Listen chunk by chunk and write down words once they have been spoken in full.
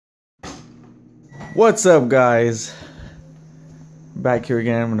What's up, guys? Back here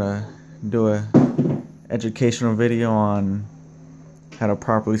again. I'm gonna do a educational video on how to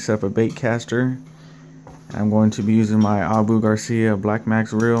properly set up a bait caster. I'm going to be using my Abu Garcia Black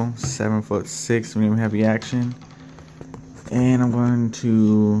Max reel, 7'6" medium heavy action, and I'm going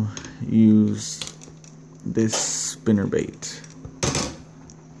to use this spinner bait.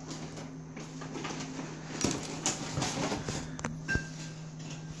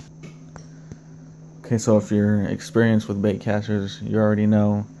 Okay, so if you're experienced with bait casters, you already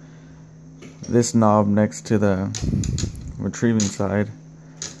know this knob next to the retrieving side,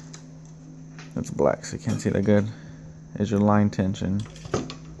 that's black so you can't see that good, is your line tension.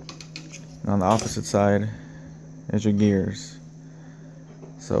 And on the opposite side is your gears.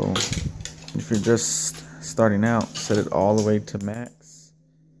 So if you're just starting out, set it all the way to max.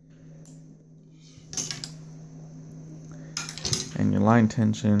 And your line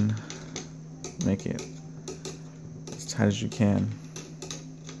tension, make it as tight as you can.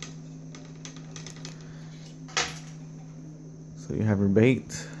 So you have your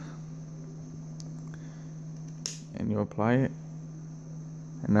bait, and you apply it,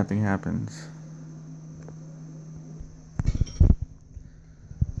 and nothing happens.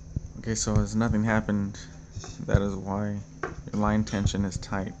 Okay, so as nothing happened, that is why your line tension is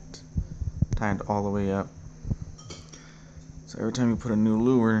tight all the way up. So every time you put a new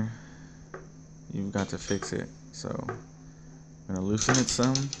lure, you've got to fix it. So I'm gonna loosen it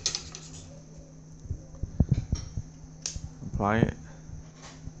some, apply it,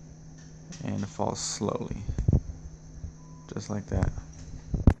 and it falls slowly, just like that.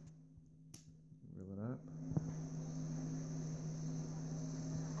 Reel it up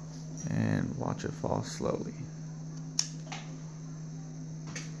and watch it fall slowly.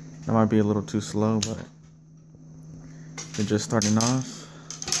 That might be a little too slow, but if you're just starting off,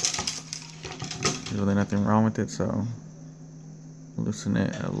 there's really nothing wrong with it, so loosen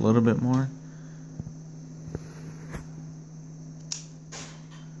it a little bit more.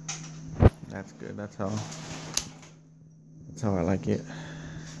 That's good. That's how I like it.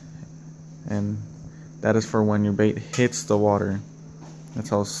 And that is for when your bait hits the water.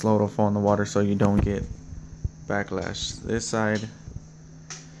 That's how slow it'll fall in the water, so you don't get backlash. This side,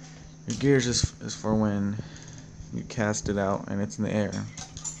 your gears is for when you cast it out and it's in the air.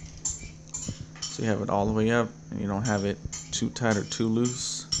 So you have it all the way up, and you don't have it too tight or too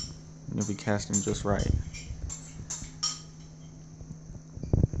loose, and you'll be casting just right.